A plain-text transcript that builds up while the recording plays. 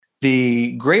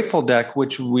the Grateful Deck,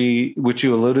 which you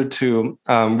alluded to,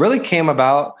 really came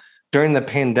about during the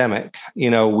pandemic.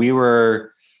 We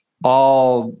were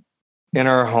all in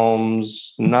our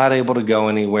homes, not able to go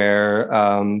anywhere.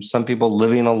 Some people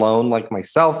living alone, like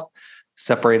myself,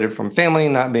 separated from family,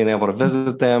 not being able to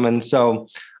visit them. And so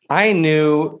I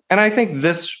knew, and I think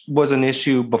this was an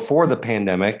issue before the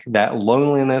pandemic, that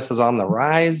loneliness is on the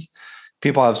rise.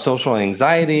 People have social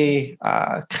anxiety,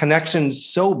 connections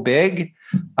so big,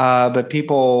 but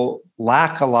people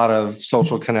lack a lot of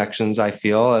social connections, I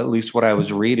feel, at least what I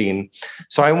was reading.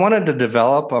 So I wanted to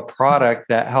develop a product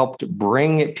that helped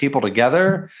bring people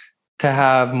together to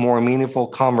have more meaningful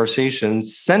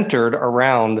conversations centered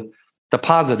around the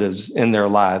positives in their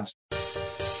lives.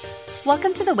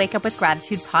 Welcome to the Wake Up with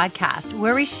Gratitude podcast,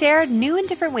 where we share new and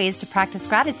different ways to practice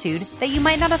gratitude that you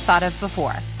might not have thought of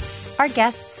before. Our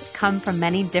guests come from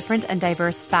many different and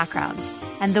diverse backgrounds,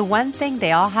 and the one thing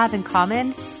they all have in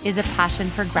common is a passion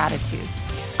for gratitude.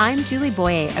 I'm Julie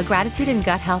Boyer, a gratitude and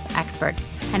gut health expert,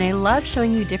 and I love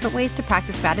showing you different ways to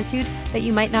practice gratitude that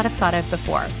you might not have thought of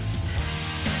before.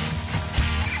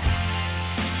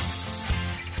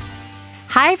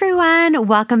 Hi, everyone.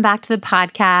 Welcome back to the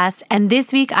podcast. And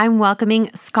this week, I'm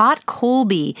welcoming Scott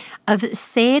Colby of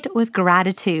Say It With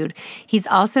Gratitude. He's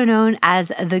also known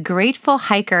as the Grateful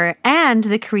Hiker and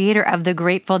the creator of the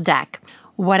Grateful Deck.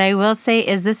 What I will say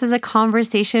is this is a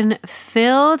conversation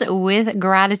filled with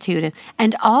gratitude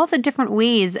and all the different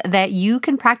ways that you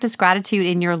can practice gratitude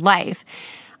in your life.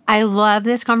 I love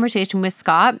this conversation with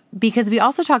Scott because we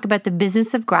also talk about the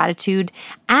business of gratitude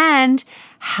and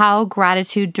how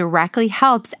gratitude directly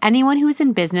helps anyone who is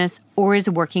in business or is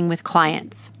working with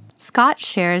clients. Scott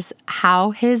shares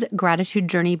how his gratitude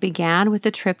journey began with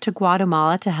a trip to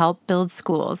Guatemala to help build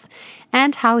schools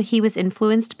and how he was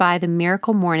influenced by the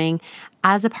Miracle Morning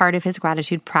as a part of his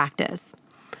gratitude practice.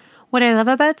 What I love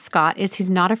about Scott is he's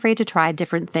not afraid to try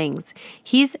different things.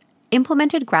 He's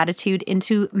implemented gratitude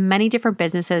into many different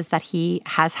businesses that he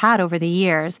has had over the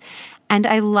years. And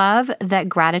I love that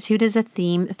gratitude is a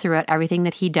theme throughout everything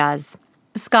that he does.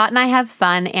 Scott and I have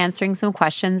fun answering some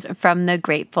questions from the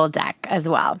Grateful Deck as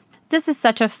well. This is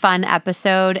such a fun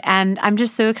episode, and I'm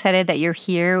just so excited that you're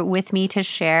here with me to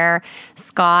share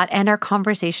Scott and our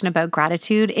conversation about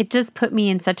gratitude. It just put me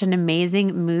in such an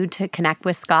amazing mood to connect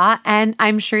with Scott, and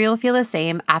I'm sure you'll feel the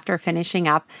same after finishing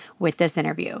up with this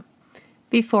interview.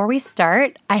 Before we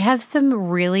start, I have some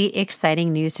really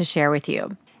exciting news to share with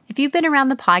you. If you've been around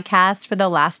the podcast for the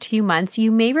last few months, you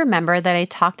may remember that I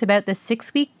talked about the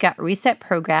 6-week Gut Reset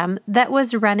program that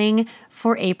was running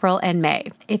for April and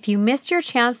May. If you missed your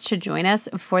chance to join us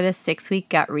for the 6-week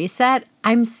Gut Reset,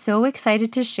 I'm so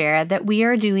excited to share that we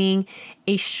are doing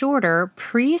a shorter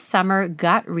pre-summer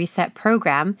Gut Reset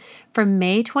program from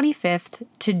May 25th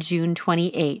to June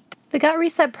 28th. The Gut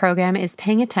Reset program is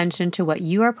paying attention to what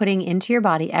you are putting into your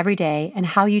body every day and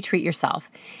how you treat yourself.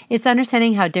 It's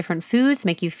understanding how different foods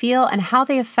make you feel and how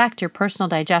they affect your personal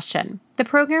digestion. The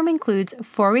program includes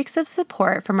 4 weeks of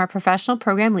support from our professional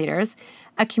program leaders,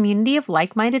 a community of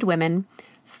like-minded women,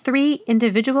 3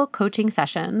 individual coaching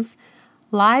sessions,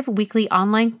 live weekly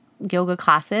online yoga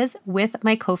classes with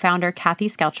my co-founder, Kathy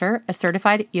Skelcher, a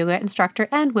certified yoga instructor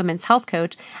and women's health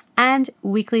coach, and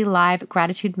weekly live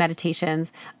gratitude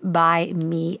meditations by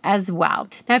me as well.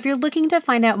 Now, if you're looking to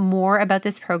find out more about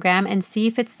this program and see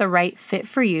if it's the right fit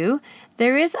for you,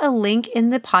 there is a link in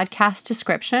the podcast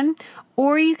description,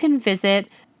 or you can visit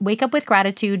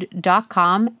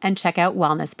wakeupwithgratitude.com and check out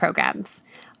wellness programs.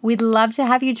 We'd love to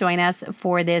have you join us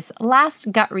for this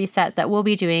last gut reset that we'll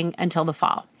be doing until the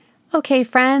fall. Okay,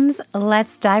 friends,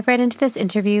 let's dive right into this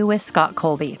interview with Scott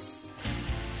Colby.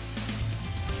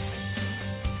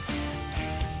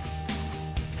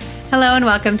 Hello and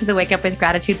welcome to the Wake Up with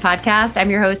Gratitude podcast. I'm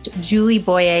your host, Julie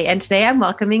Boyer, and today I'm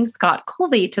welcoming Scott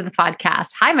Colby to the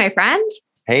podcast. Hi, my friend.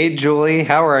 Hey, Julie.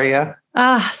 How are you?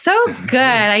 So good.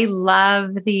 I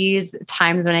love these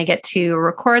times when I get to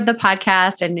record the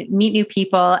podcast and meet new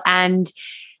people, and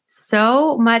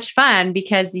so much fun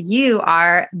because you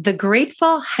are the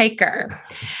Grateful Hiker.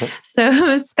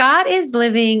 So Scott is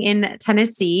living in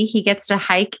Tennessee. He gets to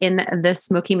hike in the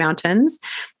Smoky Mountains.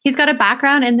 He's got a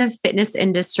background in the fitness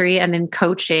industry and in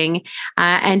coaching,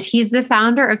 and he's the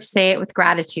founder of Say It With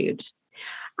Gratitude.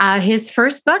 His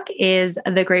first book is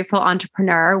The Grateful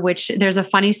Entrepreneur, which there's a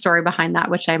funny story behind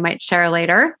that, which I might share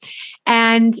later.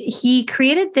 And he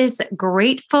created this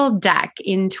Grateful Deck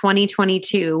in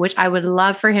 2022, which I would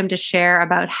love for him to share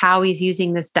about how he's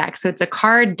using this deck. So it's a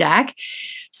card deck.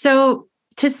 So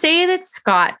to say that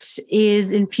Scott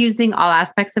is infusing all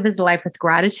aspects of his life with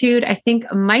gratitude, I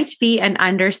think might be an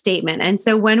understatement. And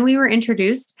so when we were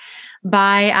introduced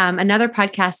by another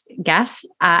podcast guest,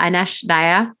 Anesh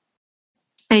Daya.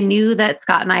 I knew that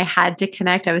Scott and I had to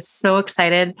connect. I was so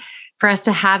excited for us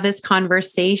to have this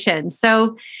conversation.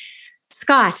 So,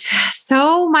 Scott,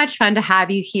 so much fun to have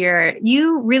you here.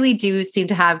 You really do seem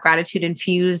to have gratitude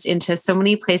infused into so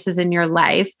many places in your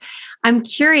life. I'm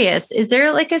curious, is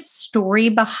there like a story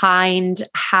behind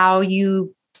how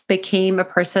you became a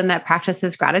person that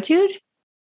practices gratitude?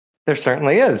 There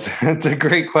certainly is. It's a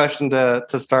great question to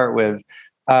start with.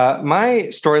 My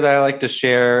story that I like to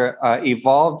share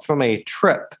evolved from a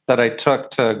trip that I took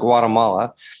to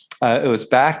Guatemala. It was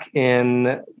back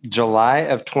in July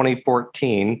of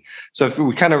 2014. So if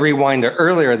we kind of rewind to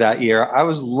earlier that year, I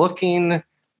was looking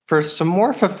for some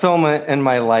more fulfillment in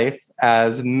my life,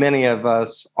 as many of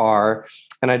us are.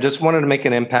 And I just wanted to make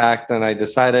an impact. And I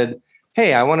decided,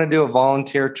 hey, I want to do a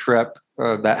volunteer trip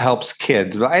that helps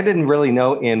kids. But I didn't really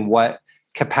know in what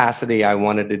capacity I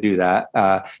wanted to do that.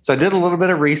 So I did a little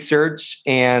bit of research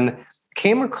and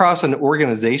came across an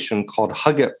organization called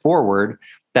Hug It Forward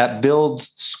that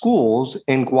builds schools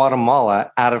in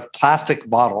Guatemala out of plastic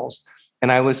bottles.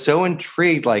 And I was so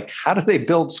intrigued, like, how do they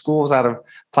build schools out of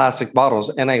plastic bottles?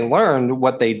 And I learned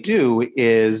what they do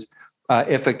is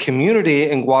if a community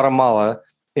in Guatemala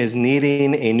is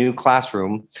needing a new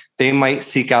classroom, they might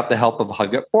seek out the help of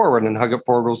Hug It Forward. And Hug It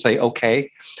Forward will say, okay,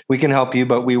 we can help you,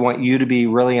 but we want you to be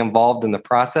really involved in the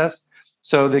process.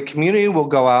 So the community will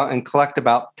go out and collect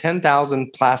about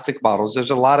 10,000 plastic bottles. There's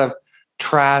a lot of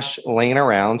trash laying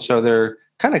around. So they're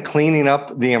kind of cleaning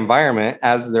up the environment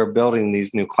as they're building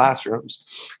these new classrooms.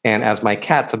 And as my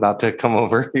cat's about to come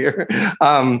over here.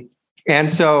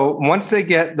 And so once they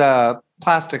get the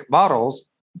plastic bottles,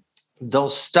 they'll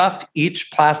stuff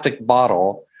each plastic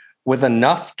bottle with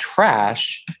enough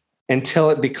trash until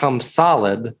it becomes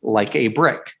solid like a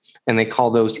brick. And they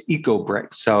call those eco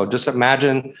bricks. So just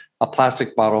imagine a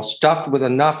plastic bottle stuffed with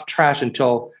enough trash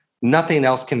until nothing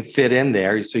else can fit in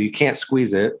there, so you can't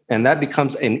squeeze it. And that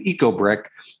becomes an eco brick.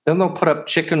 Then they'll put up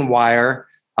chicken wire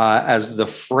as the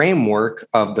framework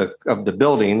of the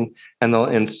building. And they'll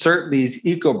insert these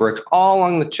eco bricks all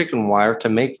along the chicken wire to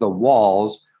make the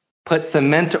walls, put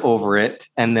cement over it,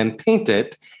 and then paint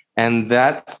it. And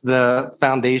that's the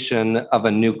foundation of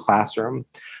a new classroom.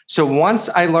 So once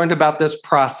I learned about this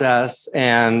process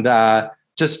and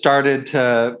just started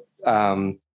to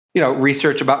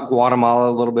research about Guatemala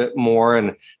a little bit more,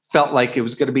 and felt like it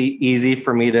was going to be easy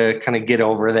for me to kind of get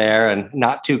over there and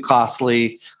not too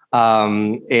costly.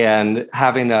 And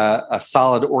having a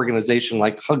solid organization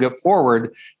like Hug It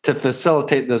Forward to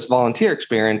facilitate this volunteer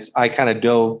experience, I kind of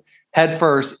dove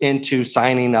headfirst into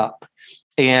signing up.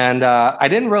 And I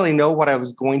didn't really know what I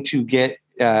was going to get,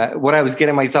 what I was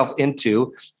getting myself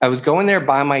into. I was going there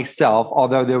by myself,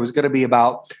 although there was going to be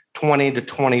about 20 to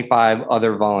 25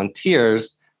 other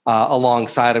volunteers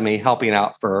alongside of me helping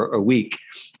out for a week.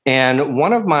 And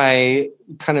one of my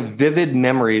kind of vivid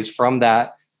memories from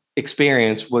that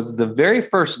experience was the very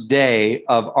first day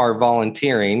of our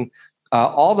volunteering.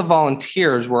 All the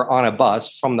volunteers were on a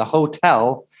bus from the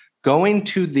hotel going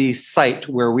to the site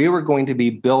where we were going to be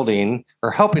building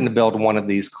or helping to build one of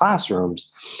these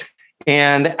classrooms.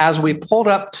 And as we pulled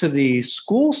up to the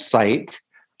school site,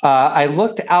 I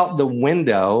looked out the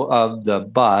window of the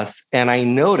bus and I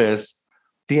noticed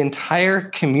the entire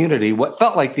community, what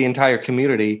felt like the entire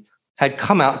community, had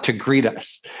come out to greet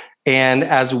us. And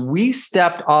as we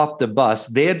stepped off the bus,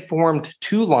 they had formed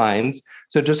two lines.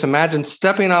 So just imagine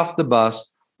stepping off the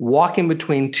bus, walking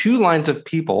between two lines of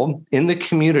people in the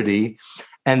community,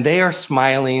 and they are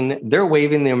smiling, they're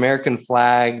waving the American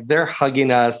flag, they're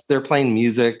hugging us, they're playing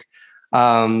music,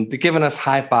 they're giving us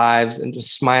high fives and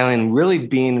just smiling, really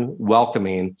being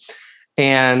welcoming.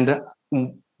 And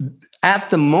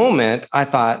at the moment, I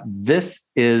thought,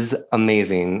 this is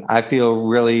amazing. I feel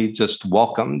really just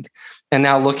welcomed. And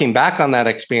now looking back on that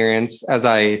experience, as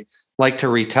I like to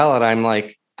retell it, I'm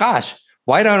like, gosh,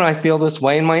 why don't I feel this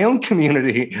way in my own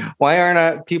community? Why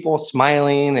aren't people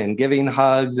smiling and giving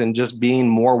hugs and just being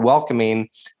more welcoming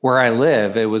where I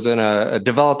live? It was in a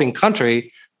developing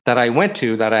country that I went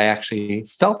to that I actually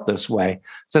felt this way.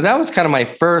 So that was kind of my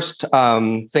first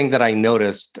thing that I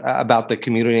noticed about the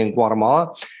community in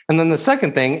Guatemala. And then the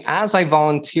second thing, as I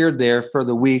volunteered there for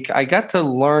the week, I got to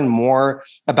learn more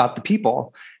about the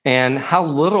people and how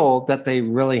little that they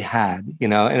really had,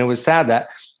 and it was sad that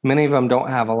many of them don't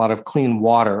have a lot of clean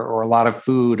water or a lot of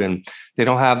food, and they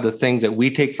don't have the things that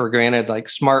we take for granted, like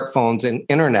smartphones and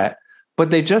internet, but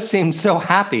they just seemed so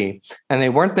happy and they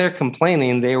weren't there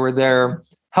complaining. They were there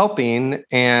helping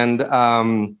and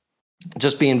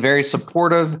just being very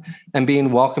supportive and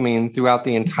being welcoming throughout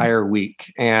the entire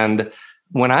week. And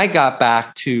when I got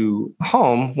back to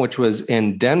home, which was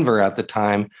in Denver at the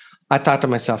time, I thought to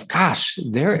myself, gosh,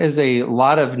 there is a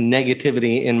lot of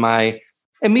negativity in my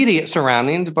immediate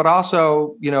surroundings, but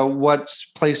also, what's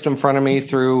placed in front of me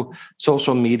through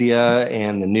social media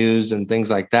and the news and things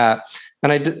like that.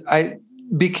 And I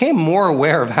became more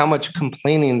aware of how much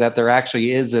complaining that there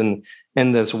actually is in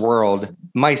this world,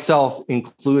 myself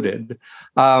included.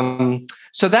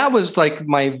 So that was like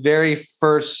my very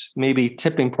first maybe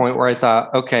tipping point where I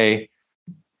thought, okay,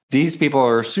 these people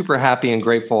are super happy and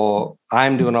grateful.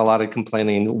 I'm doing a lot of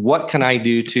complaining. What can I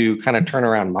do to kind of turn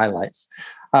around my life?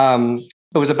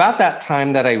 It was about that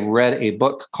time that I read a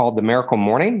book called The Miracle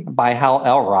Morning by Hal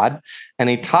Elrod. And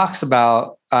he talks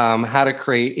about how to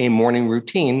create a morning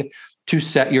routine to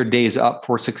set your days up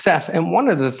for success. And one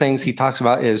of the things he talks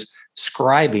about is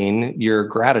scribing your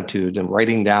gratitude and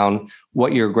writing down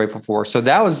what you're grateful for. So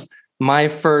that was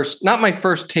not my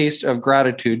first taste of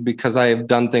gratitude, because I have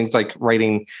done things like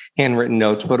writing handwritten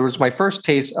notes, but it was my first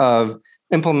taste of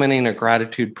implementing a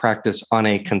gratitude practice on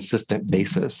a consistent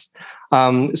basis.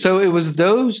 So it was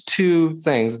those two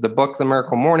things, the book, The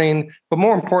Miracle Morning, but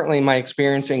more importantly, my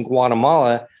experience in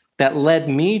Guatemala, that led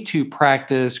me to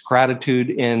practice gratitude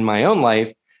in my own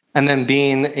life. And then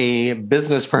being a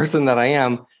business person that I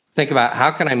am, think about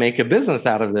how can I make a business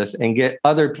out of this and get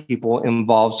other people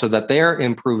involved so that they're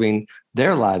improving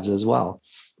their lives as well.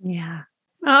 Yeah.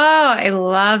 Oh, I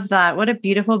love that. What a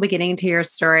beautiful beginning to your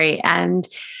story. And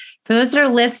for those that are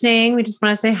listening, we just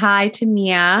want to say hi to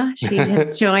Mia. She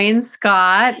has joined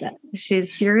Scott.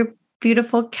 She's your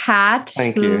beautiful cat.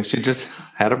 Thank you. She just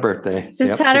had a birthday.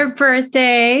 Had her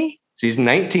birthday. She's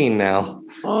 19 now.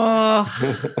 Oh,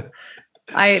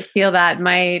 I feel that.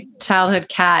 My childhood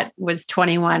cat was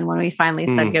 21 when we finally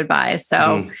said goodbye.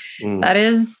 So it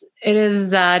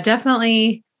is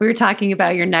definitely, we were talking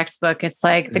about your next book. It's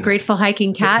like The Grateful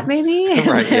Hiking Cat, maybe?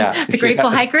 Right, yeah. The Grateful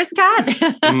Hiker's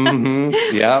Cat?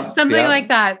 Yeah. Something like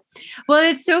that. Well,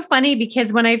 it's so funny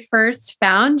because when I first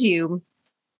found you,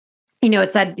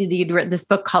 it said you'd written this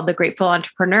book called The Grateful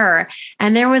Entrepreneur.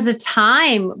 And there was a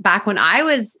time back when I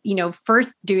was,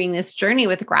 first doing this journey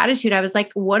with gratitude, I was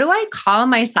like, what do I call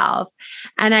myself?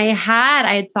 And I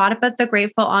had thought about The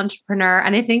Grateful Entrepreneur.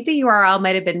 And I think the URL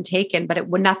might've been taken, but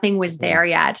nothing was there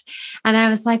yet. And I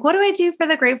was like, what do I do for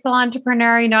The Grateful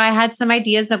Entrepreneur? I had some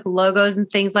ideas of logos and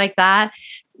things like that.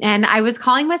 And I was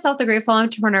calling myself The Grateful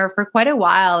Entrepreneur for quite a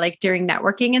while, like during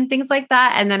networking and things like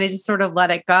that. And then I just sort of let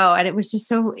it go. And it was just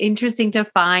so interesting to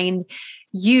find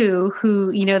you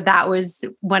who, that was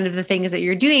one of the things that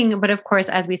you're doing. But of course,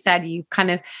 as we said, you've kind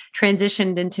of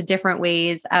transitioned into different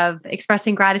ways of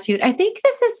expressing gratitude. I think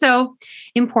this is so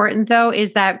important, though,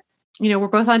 is that, we're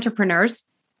both entrepreneurs.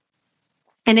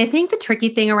 And I think the tricky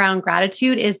thing around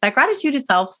gratitude is that gratitude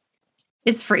itself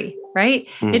is free, right?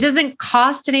 It doesn't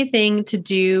cost anything to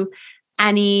do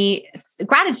any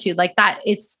gratitude like that.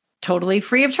 It's totally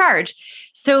free of charge.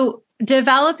 So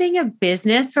developing a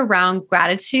business around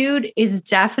gratitude is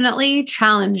definitely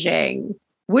challenging.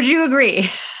 Would you agree?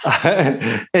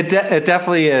 It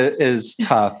definitely is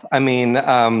tough. I mean,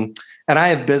 and I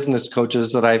have business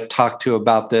coaches that I've talked to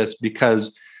about this,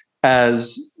 because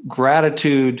as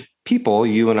gratitude people,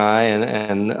 you and I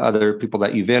and other people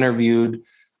that you've interviewed,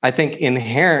 I think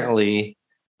inherently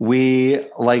we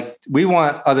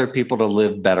want other people to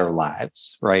live better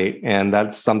lives, right? And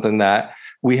that's something that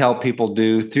we help people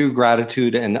do through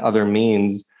gratitude and other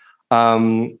means.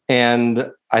 And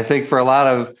I think for a lot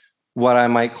of what I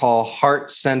might call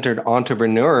heart-centered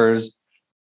entrepreneurs,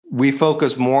 we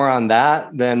focus more on that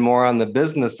than more on the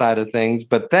business side of things.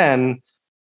 But then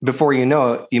before you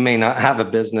know it, you may not have a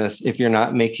business if you're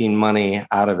not making money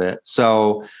out of it.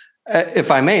 So if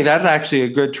I may, that's actually a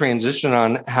good transition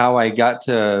on how I got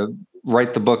to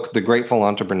write the book, The Grateful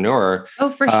Entrepreneur. Oh,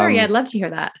 for sure. Yeah, I'd love to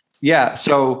hear that. Yeah.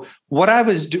 So what I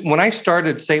was when I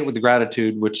started Say It With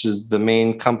Gratitude, which is the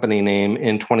main company name,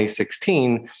 in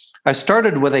 2016, I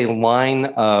started with a line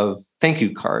of thank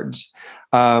you cards.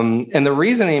 And the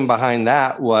reasoning behind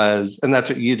that was, and that's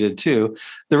what you did too,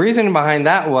 the reasoning behind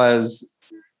that was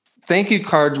thank you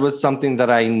cards was something that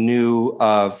I knew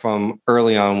from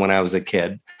early on when I was a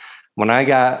kid. When I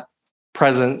got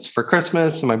presents for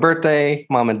Christmas and my birthday,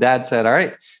 mom and dad said, all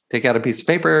right, take out a piece of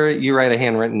paper, you write a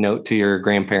handwritten note to your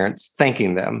grandparents,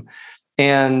 thanking them.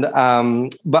 And,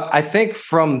 but I think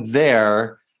from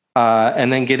there,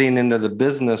 and then getting into the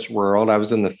business world, I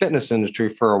was in the fitness industry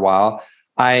for a while.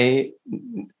 I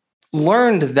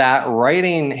learned that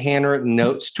writing handwritten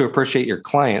notes to appreciate your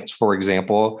clients, for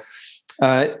example,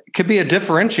 could be a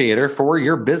differentiator for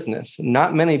your business.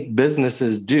 Not many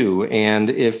businesses do. And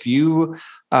if you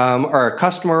are a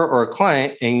customer or a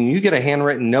client and you get a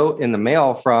handwritten note in the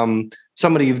mail from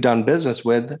somebody you've done business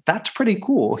with, that's pretty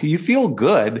cool. You feel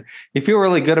good. You feel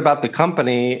really good about the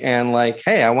company and like,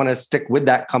 hey, I want to stick with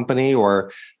that company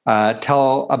or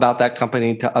tell about that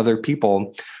company to other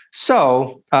people.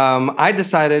 So I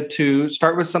decided to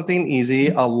start with something easy,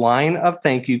 a line of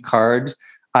thank you cards.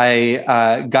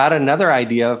 I got another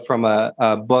idea from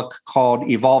a book called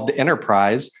Evolved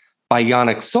Enterprise by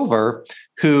Yannick Silver,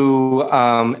 who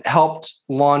helped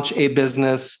launch a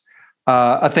business,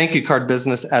 a thank you card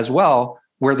business as well,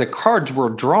 where the cards were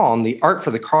drawn, the art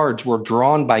for the cards were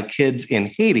drawn by kids in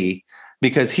Haiti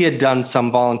because he had done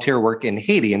some volunteer work in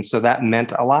Haiti. And so that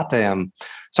meant a lot to him.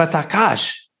 So I thought,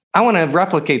 gosh, I want to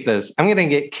replicate this. I'm going to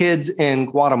get kids in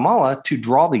Guatemala to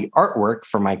draw the artwork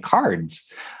for my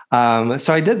cards.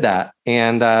 So I did that.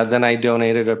 And then I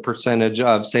donated a percentage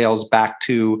of sales back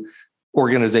to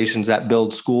organizations that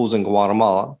build schools in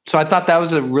Guatemala. So I thought that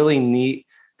was a really neat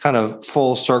kind of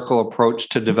full circle approach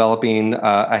to developing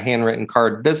a handwritten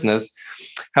card business.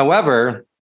 However,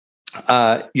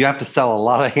 you have to sell a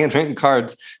lot of handwritten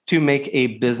cards to make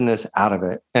a business out of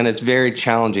it. And it's very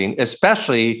challenging,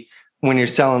 especially when you're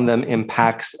selling them in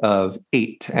packs of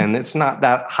 8. And it's not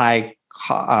that high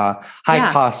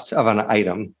cost of an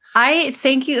item. I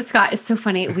thank you, Scott. It's so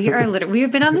funny. We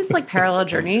have been on this like parallel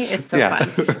journey. It's so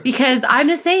fun because I'm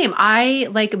the same. I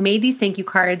like made these thank you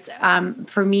cards.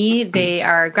 For me, they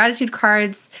are gratitude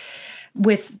cards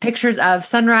with pictures of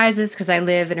sunrises because I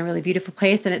live in a really beautiful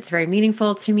place and it's very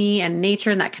meaningful to me and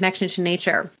nature and that connection to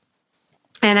nature.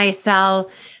 And I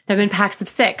sell them in packs of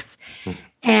 6.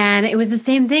 And it was the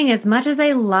same thing. As much as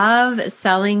I love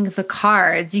selling the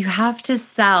cards, you have to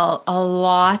sell a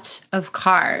lot of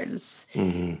cards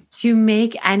to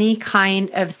make any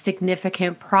kind of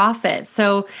significant profit.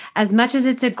 So as much as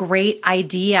it's a great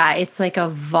idea, it's like a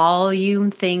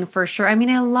volume thing for sure. I mean,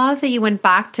 I love that you went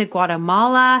back to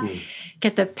Guatemala,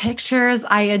 get the pictures.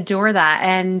 I adore that.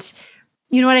 And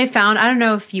you know what I found? I don't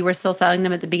know if you were still selling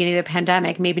them at the beginning of the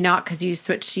pandemic, maybe not because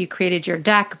you created your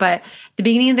deck, but at the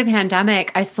beginning of the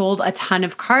pandemic, I sold a ton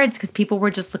of cards because people were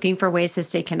just looking for ways to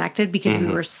stay connected because we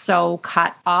were so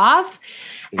cut off.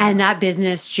 And that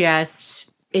business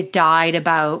it died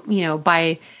about,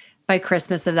 by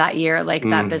Christmas of that year, like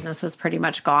that business was pretty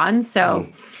much gone. So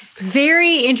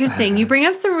very interesting. You bring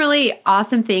up some really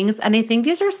awesome things. And I think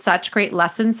these are such great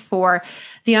lessons for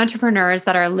the entrepreneurs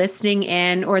that are listening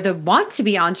in or the want to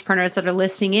be entrepreneurs that are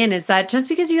listening in, is that just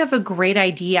because you have a great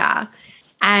idea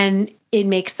and it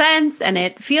makes sense and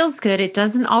it feels good, it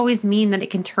doesn't always mean that it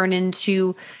can turn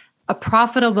into a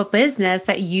profitable business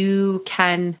that you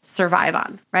can survive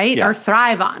on, right? Or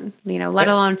thrive on, let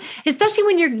alone, especially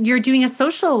when you're doing a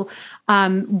social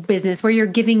business where you're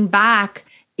giving back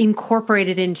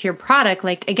incorporated into your product.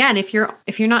 Like, again, if you're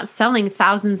not selling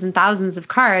thousands and thousands of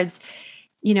cards,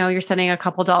 you're sending a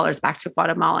couple dollars back to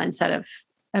Guatemala instead of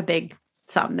a big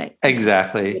sum.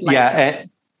 Exactly.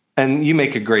 And you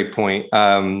make a great point.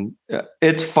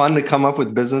 It's fun to come up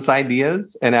with business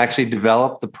ideas and actually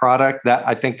develop the product. That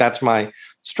I think that's my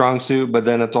strong suit, but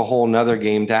then it's a whole nother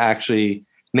game to actually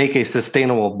make a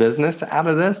sustainable business out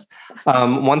of this.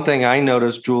 One thing I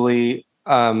noticed, Julie,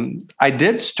 I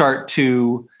did start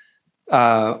to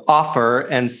offer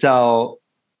and sell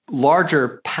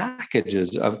larger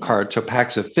packages of cards. So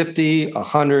packs of 50,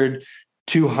 100,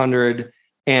 200,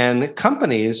 and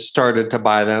companies started to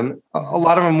buy them. A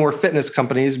lot of them were fitness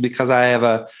companies because I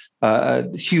have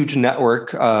a huge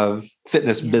network of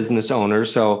fitness business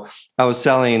owners. So I was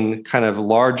selling kind of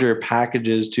larger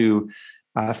packages to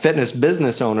fitness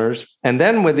business owners. And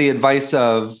then with the advice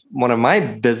of one of my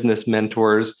business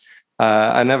mentors,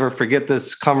 I never forget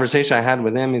this conversation I had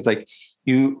with him. He's like,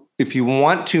 if you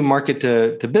want to market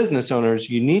to business owners,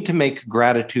 you need to make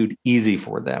gratitude easy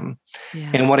for them.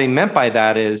 Yeah. And what he meant by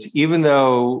that is, even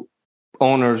though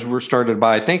owners were started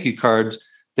by thank you cards,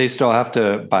 they still have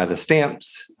to buy the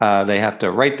stamps. They have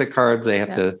to write the cards. They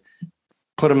have to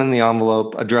put them in the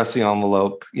envelope, address the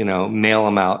envelope, mail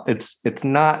them out.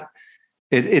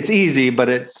 It's easy, but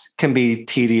it can be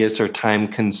tedious or time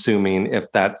consuming if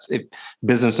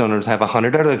business owners have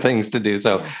 100 other things to do.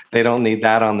 So they don't need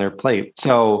that on their plate.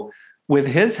 So with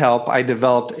his help, I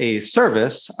developed a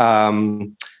service,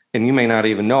 and you may not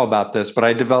even know about this, but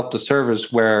I developed a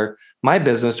service where my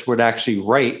business would actually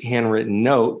write handwritten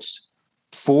notes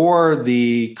for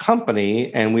the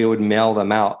company, and we would mail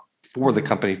them out for the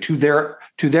company to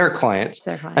their clients.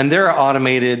 And there are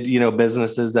automated,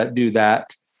 businesses that do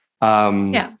that.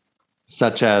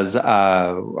 such as,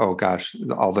 oh gosh,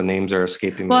 all the names are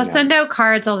escaping me Well, now. Send Out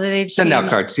Cards, although they've changed. Send Out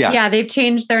Cards, yes. Yeah, they've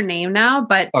changed their name now,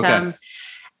 but Okay.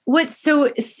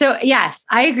 so yes,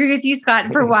 I agree with you,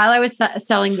 Scott. For a while, I was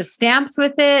selling the stamps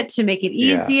with it to make it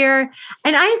easier.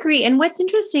 And I agree. And what's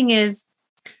interesting is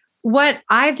what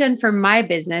I've done for my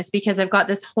business, because I've got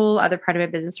this whole other part of my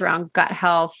business around gut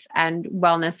health and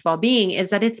wellness, well-being, is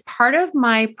that it's part of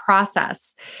my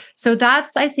process. So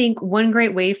that's, I think, one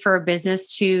great way for a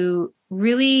business to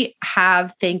really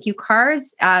have thank you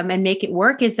cards and make it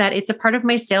work is that it's a part of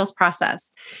my sales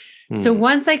process. So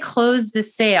once I close the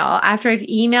sale, after I've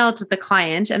emailed the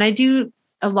client, and I do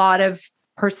a lot of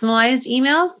personalized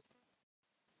emails,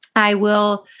 I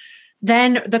will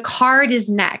then the card is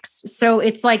next. So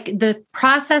it's like the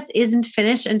process isn't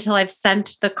finished until I've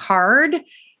sent the card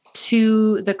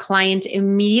to the client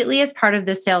immediately as part of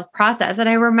the sales process. And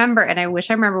I remember, and I wish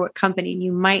I remember what company, and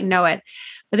you might know it,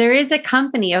 but there is a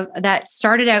company that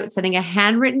started out sending a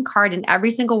handwritten card in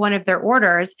every single one of their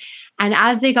orders. And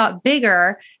as they got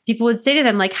bigger, people would say to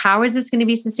them, like, how is this going to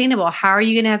be sustainable? How are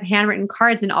you going to have handwritten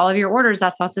cards in all of your orders?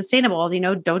 That's not sustainable.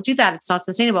 Don't do that. It's not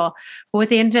sustainable. But what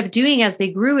they ended up doing as they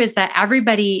grew is that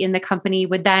everybody in the company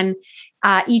would then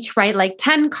each write like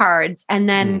 10 cards. And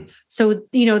then, so,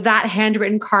 that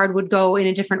handwritten card would go in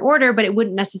a different order, but it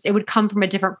wouldn't necessarily, it would come from a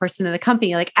different person in the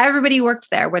company. Like everybody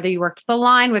worked there, whether you worked the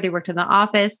line, whether you worked in the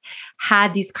office,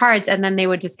 had these cards, and then they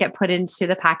would just get put into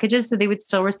the packages. So they would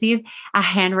still receive a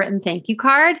handwritten thank you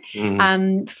card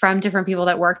from different people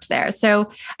that worked there. So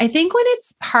I think when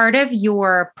it's part of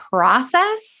your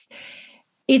process,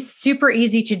 it's super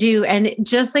easy to do. And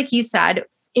just like you said,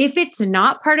 if it's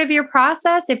not part of your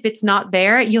process, if it's not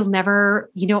there, you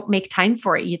don't make time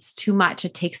for it. It's too much.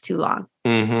 It takes too long.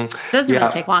 It doesn't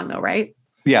really take long though, right?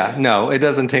 Yeah, no, it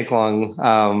doesn't take long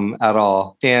at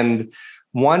all. And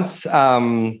once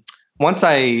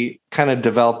I kind of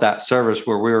developed that service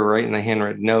where we were writing the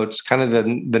handwritten notes, kind of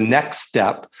the next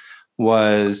step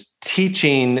was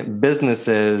teaching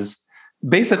businesses.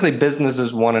 Basically,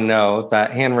 businesses want to know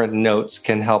that handwritten notes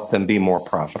can help them be more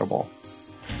profitable.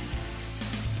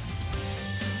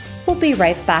 We'll be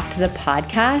right back to the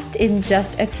podcast in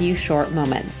just a few short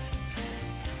moments.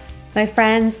 My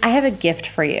friends, I have a gift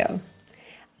for you.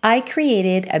 I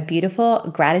created a beautiful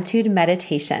gratitude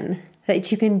meditation that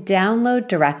you can download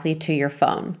directly to your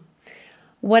phone.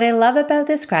 What I love about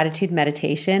this gratitude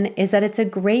meditation is that it's a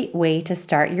great way to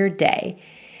start your day.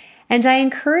 And I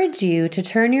encourage you to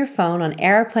turn your phone on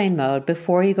airplane mode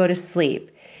before you go to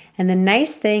sleep. And the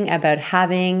nice thing about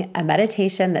having a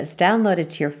meditation that's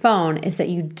downloaded to your phone is that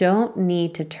you don't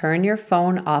need to turn your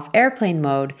phone off airplane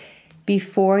mode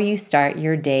before you start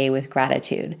your day with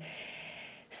gratitude.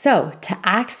 So to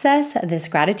access this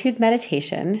gratitude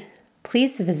meditation,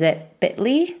 please visit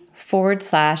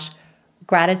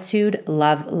bit.ly/gratitude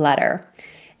love letter.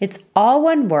 It's all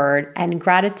one word, and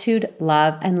gratitude,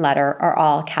 love, and letter are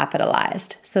all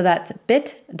capitalized. So that's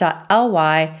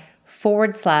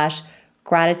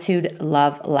bit.ly/gratitude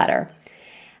love letter.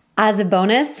 As a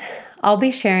bonus, I'll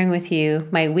be sharing with you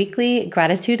my weekly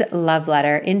gratitude love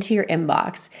letter into your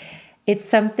inbox. It's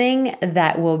something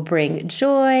that will bring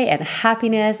joy and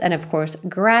happiness and, of course,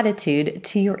 gratitude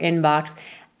to your inbox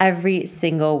every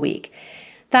single week.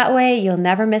 That way, you'll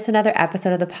never miss another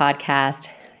episode of the podcast.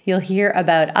 You'll hear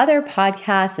about other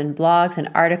podcasts and blogs and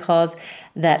articles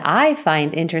that I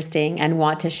find interesting and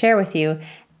want to share with you.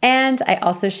 And I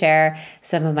also share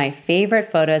some of my favorite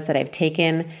photos that I've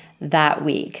taken that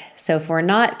week. So if we're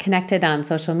not connected on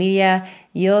social media,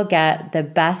 you'll get the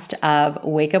best of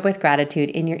Wake Up with Gratitude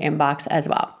in your inbox as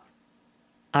well.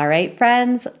 All right,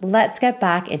 friends, let's get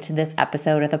back into this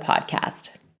episode of the podcast.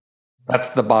 That's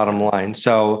the bottom line.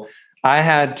 So I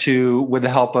had to, with the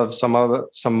help of some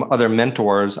other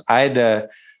mentors, I had to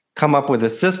come up with a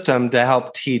system to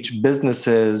help teach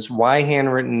businesses why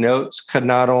handwritten notes could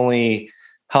not only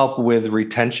help with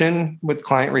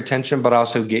client retention, but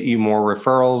also get you more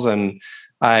referrals. And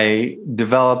I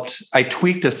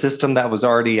tweaked a system that was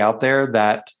already out there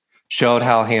that showed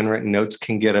how handwritten notes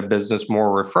can get a business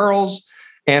more referrals.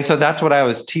 And so that's what I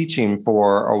was teaching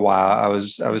for a while. I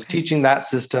was teaching that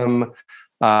system.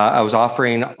 I was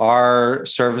offering our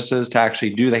services to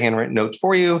actually do the handwritten notes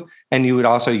for you, and you would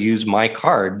also use my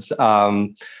cards.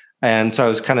 And so I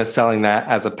was kind of selling that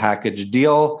as a package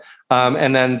deal.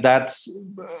 And then that's,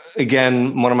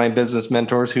 again, one of my business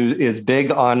mentors who is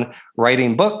big on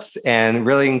writing books and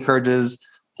really encourages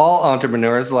all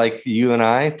entrepreneurs like you and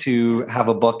I to have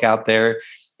a book out there.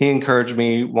 He encouraged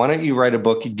me, why don't you write a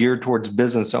book geared towards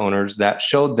business owners that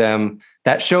shows them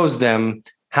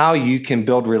how you can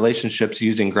build relationships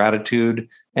using gratitude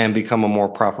and become a more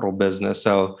profitable business.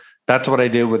 So that's what I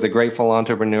did with The Grateful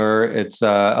Entrepreneur. It's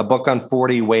a book on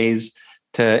 40 ways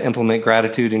to implement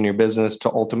gratitude in your business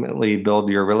to ultimately build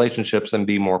your relationships and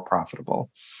be more profitable.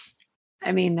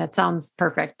 I mean, that sounds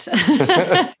perfect.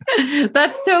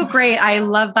 That's so great. I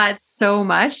love that so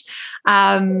much.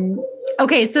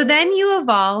 Okay, so then you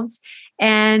evolved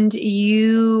and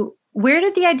where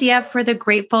did the idea for the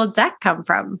Grateful Deck come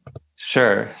from?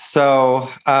 Sure. So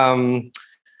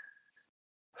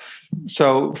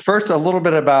first, a little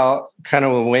bit about kind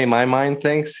of the way my mind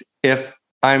thinks. If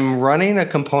I'm running a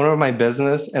component of my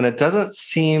business and it doesn't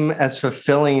seem as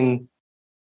fulfilling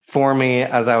for me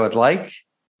as I would like,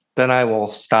 then I will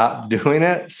stop doing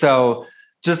it. So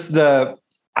just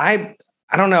I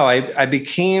don't know, I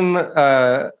became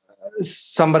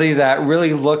somebody that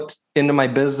really looked into my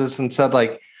business and said,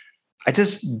 like, I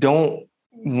just don't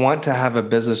want to have a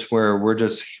business where we're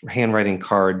just handwriting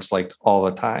cards like all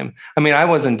the time. I mean, I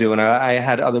wasn't doing it. I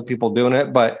had other people doing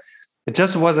it, but it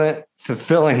just wasn't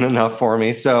fulfilling enough for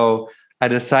me. So I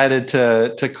decided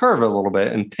to curve a little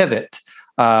bit and pivot,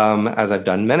 as I've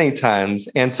done many times.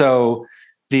 And so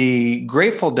the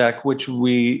Grateful Deck, which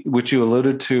you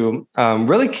alluded to,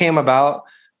 really came about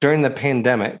during the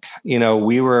pandemic.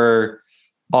 We were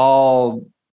all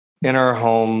in our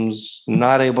homes,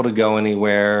 not able to go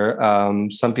anywhere.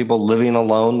 Some people living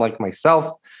alone, like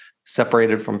myself,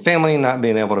 separated from family, not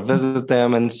being able to visit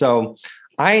them. And so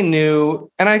I knew,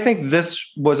 and I think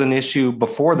this was an issue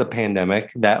before the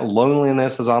pandemic, that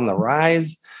loneliness is on the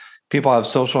rise. People have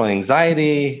social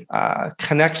anxiety,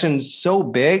 connections so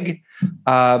big,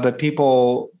 but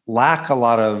people lack a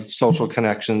lot of social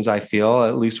connections, I feel,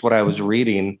 at least what I was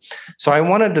reading. So I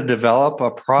wanted to develop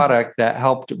a product that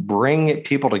helped bring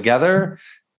people together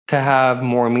to have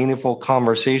more meaningful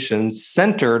conversations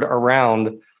centered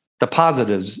around the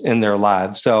positives in their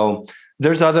lives. So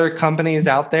there's other companies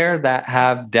out there that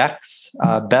have decks.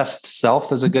 Best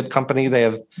Self is a good company. They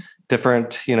have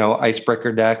different,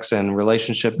 icebreaker decks and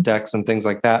relationship decks and things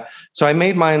like that. So I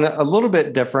made mine a little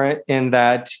bit different in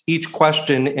that each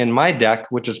question in my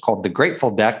deck, which is called the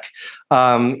Grateful Deck,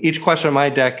 each question in my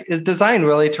deck is designed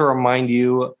really to remind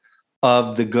you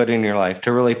of the good in your life,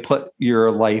 to really put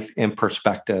your life in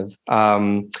perspective.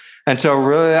 And so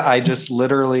really, I just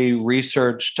literally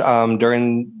researched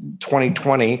during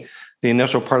 2020, the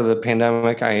initial part of the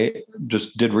pandemic, I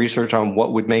just did research on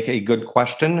what would make a good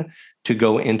question to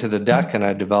go into the deck, and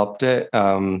I developed it.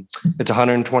 It's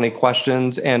 120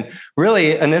 questions. And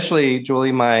really, initially,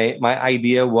 Julie, my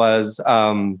idea was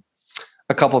a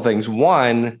couple of things.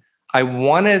 One, I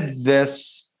wanted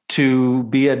this to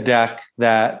be a deck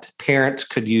that parents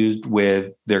could use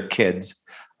with their kids.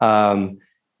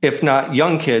 If not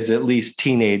young kids, at least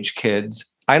teenage kids.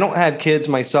 I don't have kids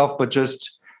myself, but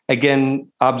just, again,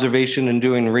 observation and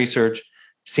doing research,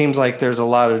 seems like there's a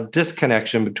lot of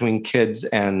disconnection between kids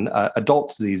and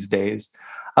adults these days.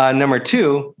 Number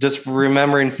two, just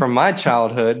remembering from my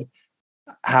childhood,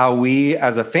 how we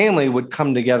as a family would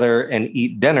come together and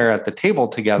eat dinner at the table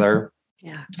together.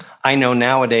 Yeah. I know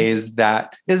nowadays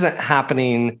that isn't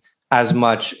happening as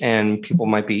much, and people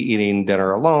might be eating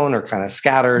dinner alone or kind of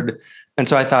scattered. And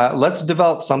so I thought, let's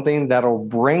develop something that'll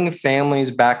bring families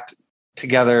back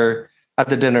together at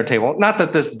the dinner table. Not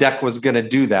that this deck was going to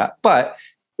do that, but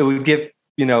it would give,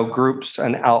 groups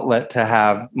an outlet to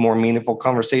have more meaningful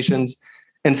conversations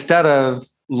instead of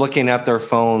looking at their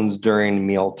phones during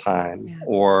mealtime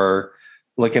or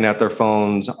looking at their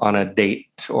phones on a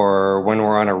date or when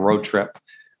we're on a road trip.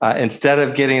 Instead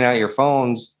of getting out your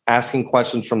phones, asking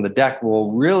questions from the deck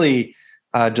will really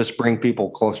just bring people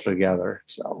closer together.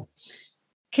 So,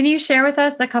 can you share with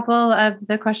us a couple of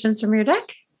the questions from your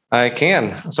deck? I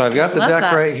can. So I've got the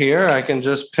deck right here. I can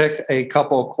just pick a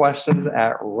couple questions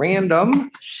at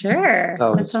random. Sure.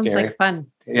 So that sounds like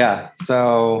fun. Yeah.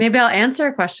 So maybe I'll answer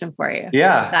a question for you.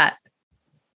 Yeah. That.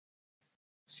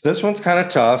 So this one's kind of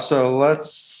tough. So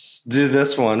let's do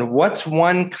this one. What's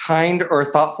one kind or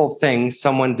thoughtful thing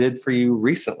someone did for you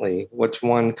recently? What's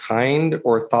one kind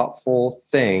or thoughtful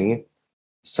thing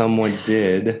someone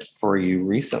did for you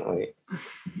recently?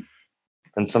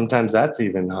 And sometimes that's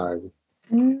even hard.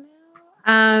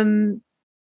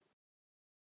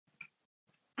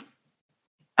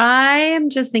 I am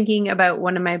just thinking about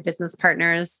one of my business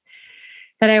partners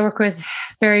that I work with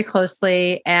very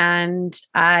closely, and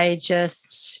I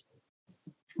just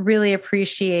really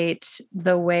appreciate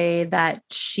the way that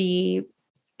she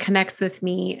connects with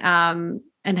me and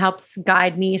helps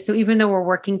guide me. So even though we're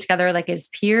working together like as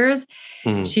peers,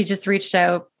 she just reached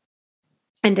out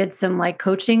and did some like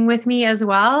coaching with me as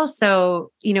well.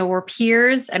 So, we're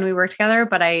peers and we work together,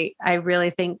 but I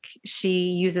really think she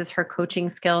uses her coaching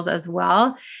skills as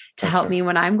well to help me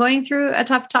when I'm going through a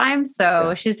tough time.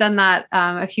 So she's done that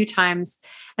a few times.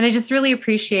 And I just really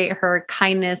appreciate her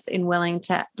kindness in wanting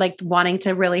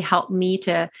to really help me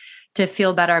to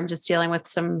feel better. I'm just dealing with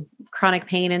some chronic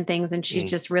pain and things. And she's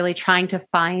just really trying to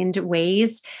find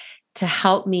ways to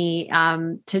help me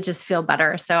to just feel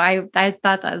better. So I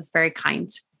thought that was very kind.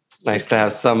 Nice to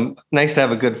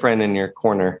have a good friend in your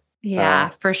corner. Yeah,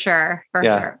 for sure. For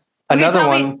sure. Another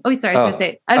one. Oh, sorry. I was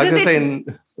going to say.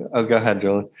 Oh, go ahead,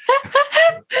 Julie.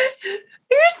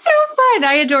 You're so fun.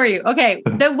 I adore you. Okay.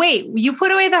 Wait, you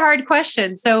put away the hard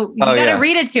question. So you got to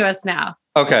read it to us now.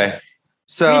 Okay.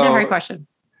 So read the hard question.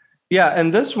 Yeah.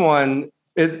 And this one,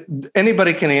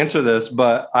 anybody can answer this,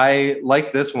 but I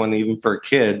like this one even for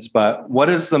kids. But what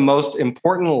is the most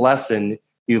important lesson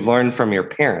you learned from your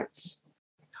parents?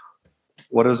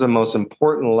 What is the most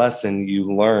important lesson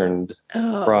you learned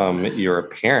from your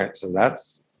parents? And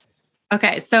that's...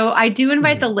 Okay. So I do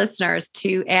invite the listeners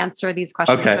to answer these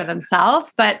questions for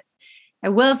themselves, but I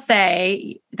will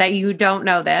say that you don't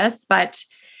know this, but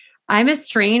I'm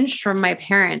estranged from my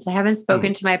parents. I haven't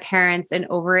spoken to my parents in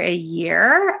over a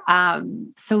year.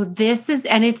 So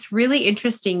it's really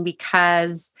interesting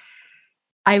because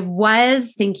I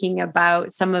was thinking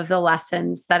about some of the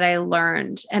lessons that I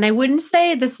learned. And I wouldn't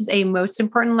say this is a most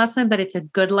important lesson, but it's a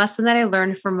good lesson that I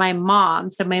learned from my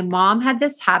mom. So my mom had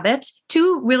this habit,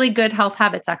 2 really good health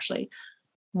habits, actually: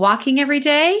 walking every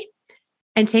day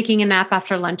and taking a nap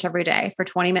after lunch every day for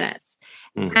 20 minutes.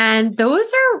 And those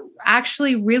are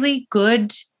actually really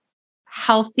good,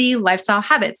 healthy lifestyle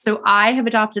habits. So I have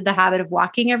adopted the habit of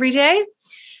walking every day.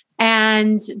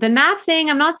 And the nap thing,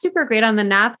 I'm not super great on the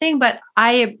nap thing, but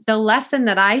the lesson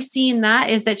that I see in that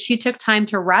is that she took time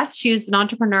to rest. She was an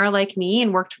entrepreneur like me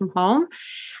and worked from home,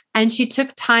 and she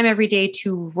took time every day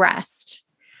to rest.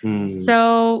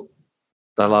 So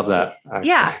I love that. Actually.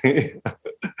 Yeah.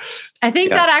 I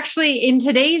think that actually in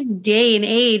today's day and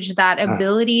age, that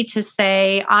ability to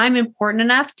say, I'm important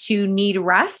enough to need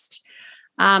rest,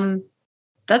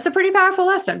 that's a pretty powerful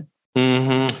lesson.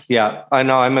 Mm-hmm. Yeah, I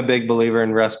know. I'm a big believer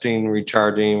in resting,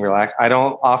 recharging, relax. I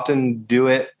don't often do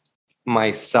it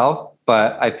myself,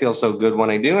 but I feel so good when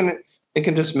I do. And it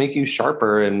can just make you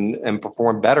sharper and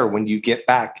perform better when you get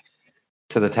back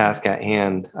to the task at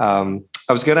hand. I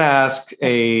was going to ask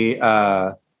a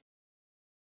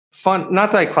fun,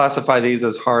 not that I classify these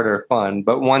as hard or fun,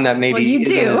 but one that maybe you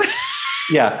do.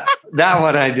 Yeah, that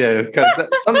one I do, because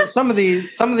some of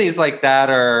these like that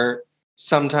are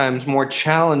sometimes more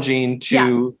challenging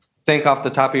to think off the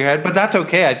top of your head, but that's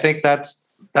okay. I think that's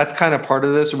kind of part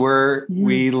of this, where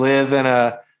we live in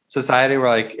a society where,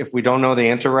 like, if we don't know the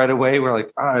answer right away, we're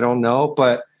like, I don't know.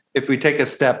 But if we take a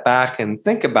step back and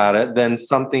think about it, then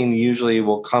something usually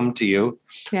will come to you.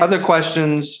 Yeah. Other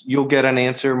questions, you'll get an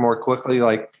answer more quickly.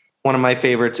 Like, one of my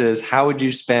favorites is, how would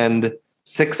you spend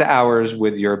 6 hours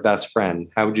with your best friend?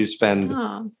 How would you spend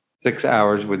 6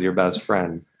 hours with your best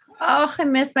friend? Oh, I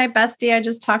miss my bestie. I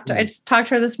just talked to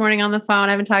her this morning on the phone.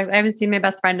 I haven't seen my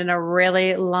best friend in a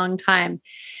really long time.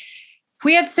 If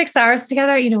we had 6 hours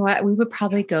together, you know what? We would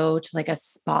probably go to like a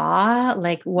spa,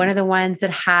 like one of the ones that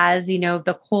has,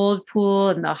 the cold pool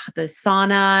and the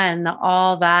sauna and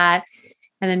all that.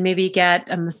 And then maybe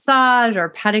get a massage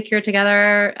or pedicure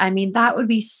together. I mean, that would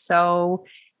be so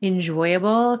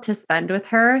enjoyable to spend with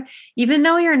her, even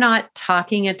though you're not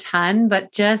talking a ton,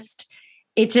 but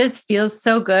it just feels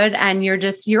so good. And you're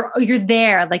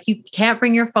there. Like, you can't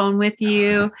bring your phone with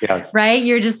you, right?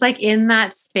 You're just like in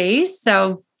that space.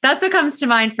 So that's what comes to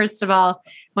mind, first of all,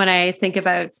 when I think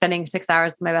about spending 6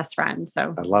 hours with my best friend.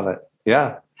 So I love it.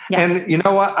 Yeah. And you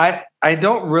know what? I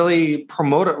don't really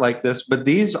promote it like this, but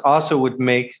these also would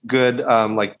make good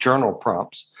like journal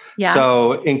prompts. Yeah.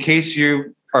 So in case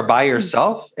you are by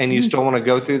yourself and you still want to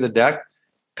go through the deck,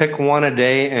 pick one a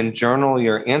day and journal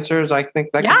your answers. I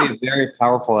think that could be a very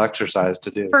powerful exercise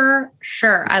to do. For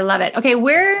sure. I love it. Okay.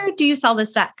 Where do you sell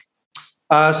this deck?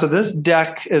 So this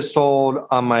deck is sold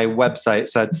on my website.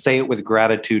 So that's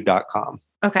sayitwithgratitude.com.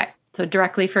 Okay. So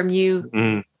directly from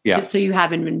you. Yeah. So you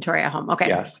have inventory at home. Okay.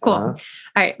 Yes. Cool. All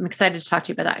right. I'm excited to talk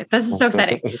to you about that. This is so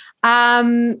exciting.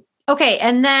 Okay.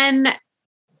 And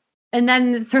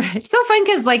then sort of, it's so fun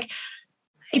because, like,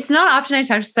 it's not often I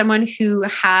talk to someone who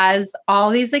has all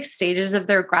these like stages of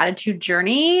their gratitude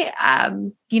journey.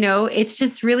 It's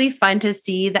just really fun to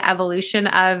see the evolution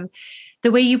of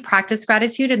the way you practice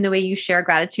gratitude and the way you share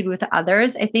gratitude with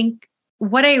others. I think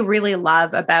what I really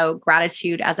love about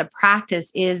gratitude as a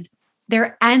practice is there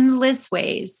are endless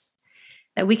ways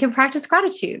that we can practice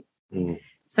gratitude.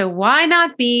 So why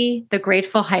not be the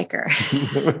grateful hiker?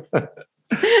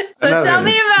 So tell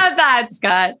me about that,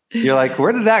 Scott. You're like,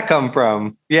 where did that come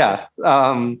from? Yeah.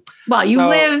 Well, you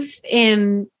live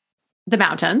in the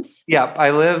mountains. Yeah,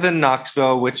 I live in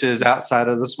Knoxville, which is outside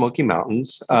of the Smoky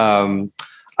Mountains.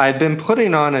 I've been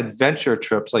putting on adventure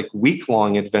trips, like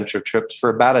week-long adventure trips for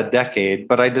about a decade,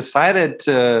 but I decided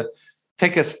to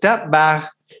take a step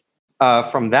back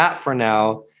from that for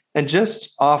now and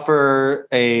just offer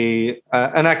an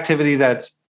activity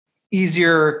that's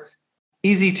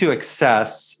easy to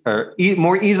access or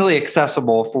more easily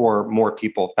accessible for more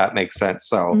people, if that makes sense.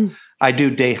 So I do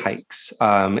day hikes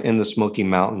in the Smoky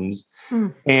Mountains.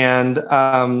 And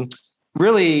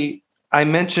really, I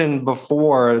mentioned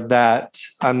before that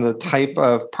I'm the type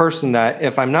of person that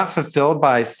if I'm not fulfilled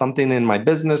by something in my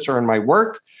business or in my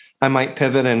work, I might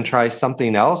pivot and try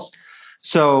something else.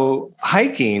 So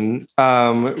hiking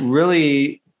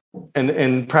really,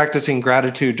 and practicing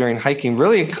gratitude during hiking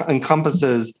really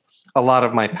encompasses a lot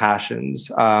of my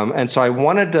passions. And so I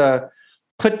wanted to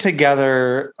put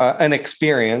together an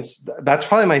experience. That's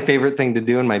probably my favorite thing to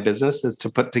do in my business, is to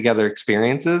put together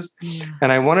experiences. Yeah.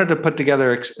 And I wanted to put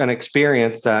together an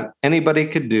experience that anybody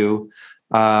could do.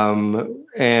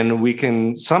 And we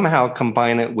can somehow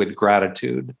combine it with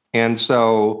gratitude. And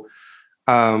so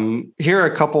here are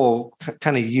a couple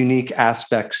kind of unique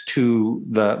aspects to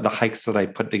the hikes that I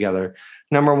put together.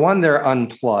 Number one, they're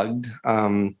unplugged.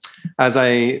 As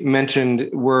I mentioned,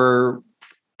 we're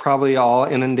probably all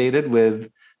inundated with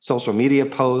social media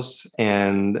posts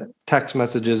and text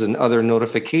messages and other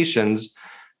notifications.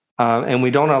 And we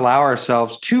don't allow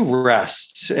ourselves to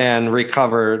rest and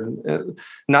recover,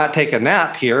 not take a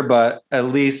nap here, but at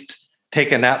least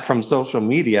take a nap from social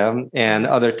media and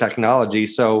other technology.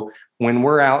 So when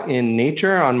we're out in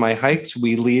nature on my hikes,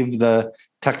 we leave the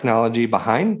technology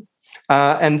behind.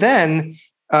 And then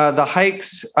the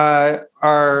hikes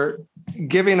are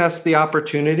giving us the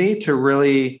opportunity to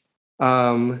really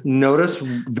notice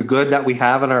the good that we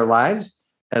have in our lives,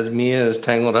 as Mia is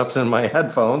tangled up in my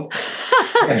headphones.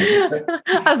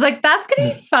 I was like, that's going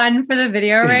to be fun for the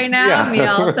video right now. Yeah.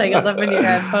 Mia all tangled up in your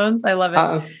headphones. I love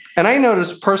it. And I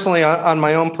noticed personally on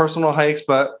my own personal hikes,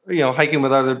 but, hiking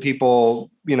with other people,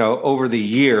 over the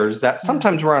years, that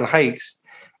sometimes we're on hikes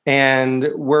and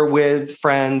we're with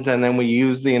friends, and then we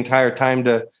use the entire time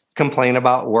to complain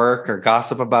about work or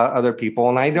gossip about other people.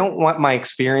 And I don't want my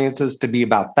experiences to be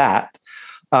about that.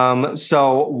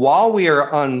 So while we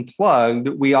are unplugged,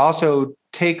 we also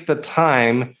take the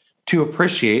time to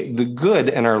appreciate the good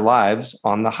in our lives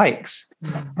on the hikes.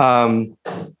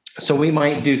 So we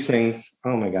might do things,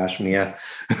 oh my gosh, Mia,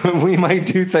 we might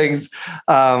do things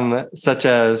such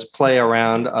as play a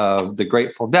round of the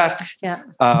Grateful Deck. Yeah.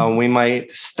 We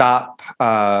might stop.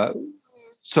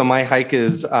 So my hike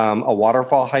is a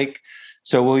waterfall hike.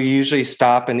 So we'll usually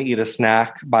stop and eat a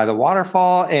snack by the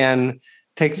waterfall and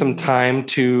take some time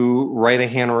to write a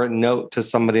handwritten note to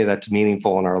somebody that's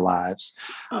meaningful in our lives.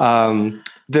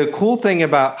 The cool thing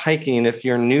about hiking, if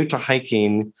you're new to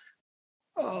hiking,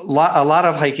 a lot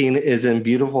of hiking is in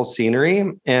beautiful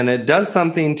scenery, and it does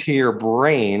something to your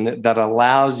brain that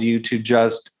allows you to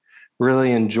just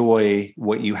really enjoy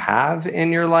what you have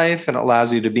in your life, and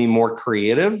allows you to be more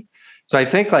creative. So I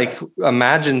think,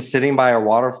 imagine sitting by a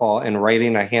waterfall and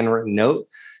writing a handwritten note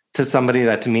to somebody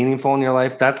that's meaningful in your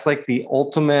life. That's like the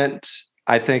ultimate,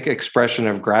 I think, expression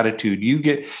of gratitude. You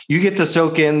get to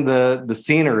soak in the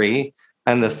scenery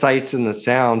and the sights and the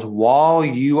sounds while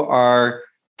you are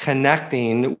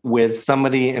connecting with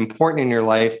somebody important in your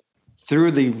life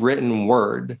through the written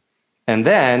word. And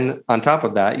then on top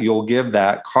of that, you'll give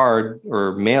that card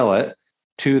or mail it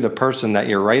to the person that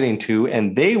you're writing to,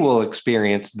 and they will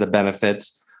experience the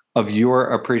benefits of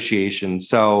your appreciation.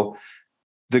 So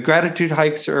the gratitude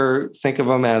hikes think of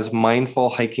them as mindful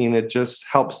hiking. It just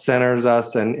helps centers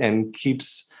us and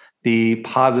keeps the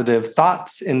positive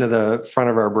thoughts into the front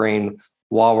of our brain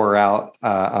while we're out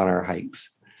on our hikes.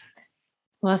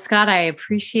 Well, Scott, I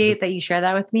appreciate that you share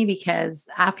that with me, because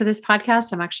after this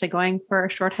podcast, I'm actually going for a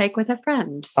short hike with a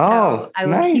friend. So I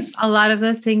will keep a lot of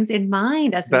those things in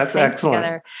mind as we hike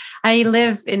together. I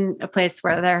live in a place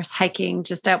where there's hiking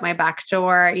just out my back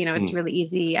door. It's really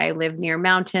easy. I live near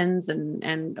mountains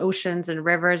and oceans and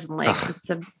rivers and lakes. It's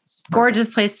a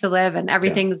gorgeous place to live, and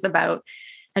everything's about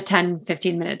a 10,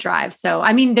 15 minute drive. So,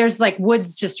 there's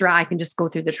woods just around. I can just go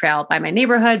through the trail by my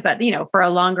neighborhood, but for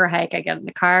a longer hike, I get in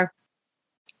the car.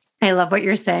 I love what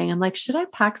you're saying. I'm like, should I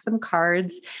pack some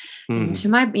cards into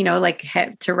my,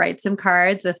 to write some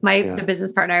cards with the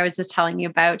business partner I was just telling you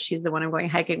about? She's the one I'm going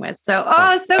hiking with. So,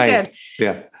 so nice. good.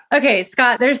 Yeah. Okay,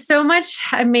 Scott, there's so much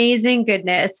amazing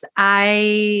goodness.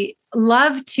 I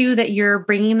love too that you're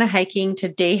bringing the hiking to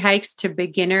day hikes to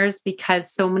beginners,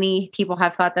 because so many people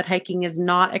have thought that hiking is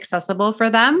not accessible for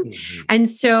them. And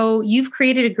so you've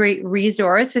created a great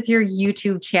resource with your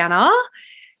YouTube channel.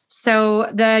 So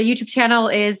the YouTube channel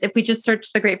is, if we just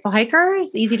search The Grateful Hiker,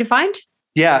 it's easy to find.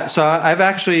 Yeah. So I've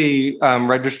actually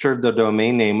registered the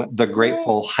domain name,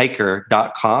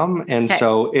 thegratefulhiker.com. And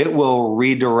so it will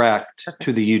redirect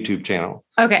to the YouTube channel.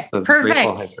 Okay. So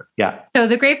perfect. Yeah. So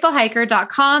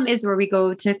thegratefulhiker.com is where we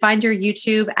go to find your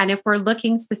YouTube. And if we're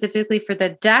looking specifically for the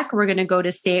deck, we're going to go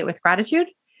to Say It With Gratitude.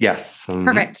 Yes.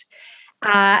 Perfect.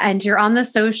 And you're on the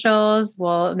socials.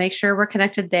 We'll make sure we're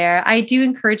connected there. I do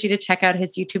encourage you to check out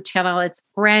his YouTube channel. It's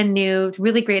brand new,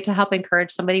 really great to help encourage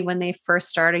somebody when they first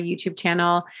start a YouTube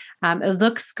channel. It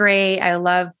looks great. I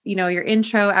love, your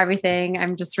intro, everything.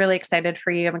 I'm just really excited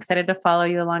for you. I'm excited to follow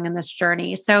you along in this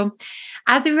journey. So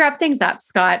as we wrap things up,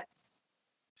 Scott,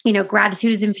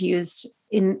 gratitude is infused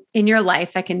in your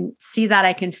life. I can see that.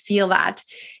 I can feel that.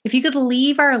 If you could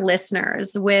leave our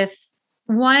listeners with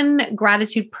one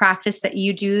gratitude practice that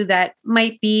you do that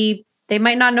they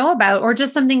might not know about, or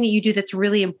just something that you do that's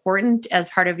really important as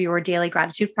part of your daily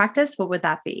gratitude practice, what would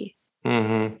that be?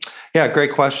 Yeah,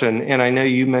 great question. And I know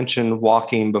you mentioned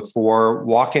walking before.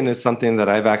 Walking is something that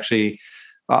I've actually,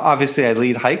 obviously I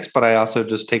lead hikes, but I also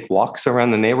just take walks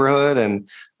around the neighborhood and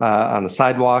on the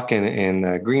sidewalk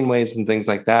and greenways and things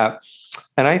like that.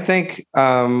 And I think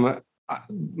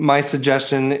my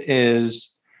suggestion is,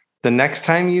 the next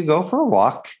time you go for a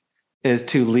walk is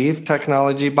to leave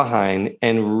technology behind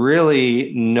and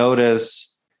really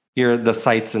notice the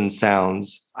sights and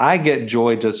sounds. I get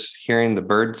joy just hearing the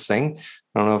birds sing.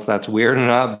 I don't know if that's weird or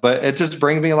not, but it just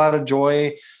brings me a lot of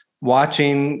joy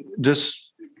watching.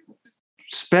 Just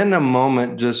spend a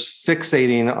moment just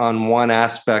fixating on one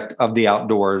aspect of the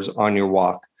outdoors on your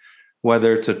walk,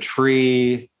 whether it's a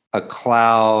tree, a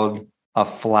cloud, a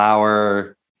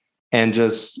flower, and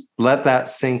just let that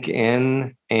sink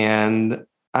in. And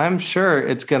I'm sure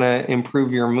it's going to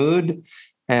improve your mood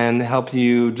and help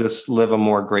you just live a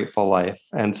more grateful life.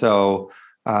 And so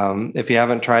if you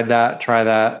haven't tried that, try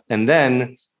that. And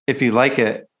then if you like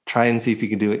it, try and see if you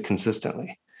can do it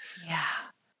consistently. Yeah.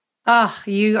 Oh,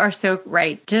 you are so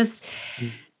right.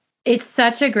 It's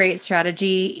such a great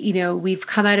strategy. We've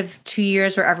come out of 2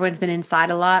 years where everyone's been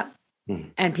inside a lot.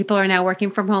 And people are now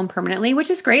working from home permanently, which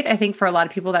is great. I think for a lot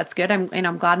of people, that's good.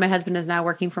 I'm glad my husband is now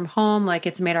working from home. Like,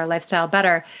 it's made our lifestyle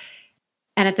better.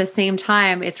 And at the same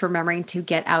time, it's remembering to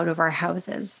get out of our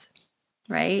houses,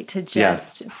 right? To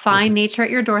just find nature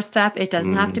at your doorstep. It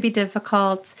doesn't have to be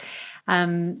difficult.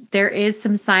 There is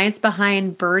some science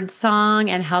behind bird song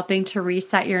and helping to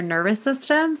reset your nervous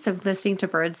system. So listening to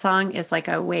bird song is like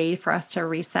a way for us to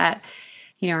reset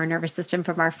our nervous system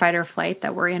from our fight or flight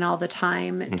that we're in all the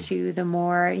time to the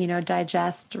more,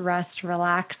 digest, rest,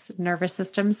 relax nervous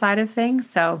system side of things.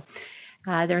 So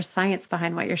there's science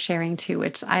behind what you're sharing too,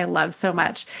 which I love so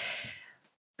much.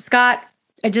 Scott,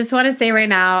 I just want to say right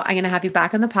now, I'm going to have you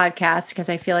back on the podcast because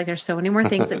I feel like there's so many more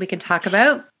things that we can talk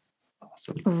about.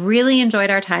 Awesome. Really enjoyed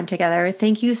our time together.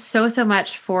 Thank you so, so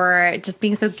much for just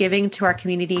being so giving to our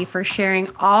community, for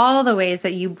sharing all the ways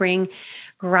that you bring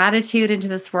gratitude into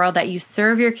this world, that you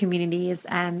serve your communities.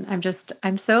 And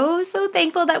I'm so, so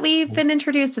thankful that we've been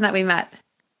introduced and that we met.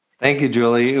 Thank you,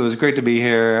 Julie. It was great to be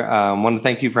here. I want to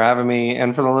thank you for having me.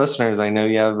 And for the listeners, I know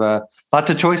you have lots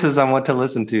of choices on what to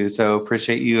listen to. So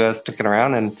appreciate you sticking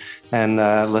around and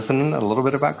listening a little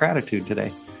bit about gratitude today.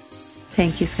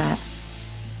 Thank you, Scott.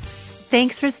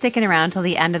 Thanks for sticking around till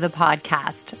the end of the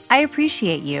podcast. I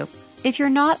appreciate you. If you're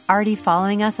not already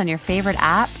following us on your favorite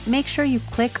app, make sure you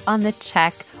click on the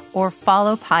check or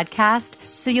follow podcast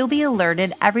so you'll be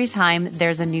alerted every time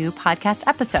there's a new podcast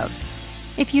episode.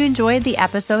 If you enjoyed the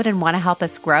episode and want to help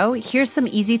us grow, here's some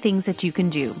easy things that you can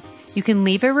do. You can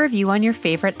leave a review on your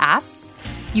favorite app.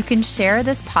 You can share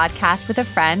this podcast with a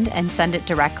friend and send it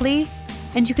directly.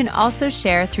 And you can also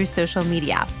share through social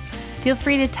media. Feel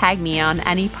free to tag me on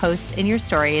any posts in your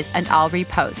stories and I'll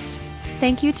repost.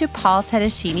 Thank you to Paul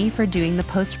Tedeschini for doing the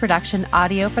post-production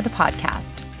audio for the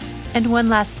podcast. And one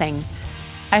last thing,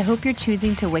 I hope you're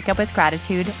choosing to wake up with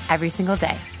gratitude every single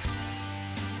day.